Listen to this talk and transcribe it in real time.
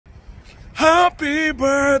Happy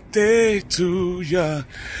birthday to ya.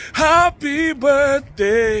 Happy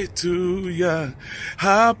birthday to ya.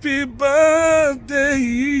 Happy birthday.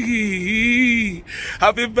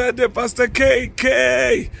 Happy birthday, Pastor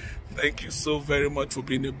KK. Thank you so very much for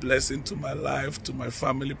being a blessing to my life, to my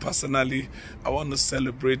family personally. I want to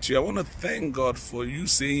celebrate you. I want to thank God for you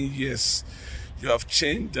saying yes. You have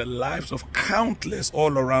changed the lives of countless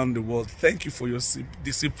all around the world. Thank you for the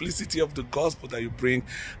simplicity of the gospel that you bring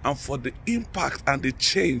and for the impact and the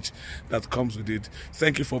change that comes with it.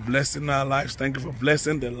 Thank you for blessing our lives. Thank you for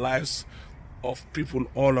blessing the lives of people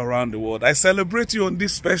all around the world. I celebrate you on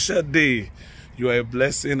this special day. You are a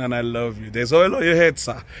blessing and I love you. There's oil on your head,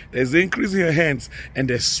 sir. There's increase in your hands and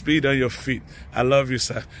there's speed on your feet. I love you,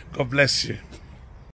 sir. God bless you.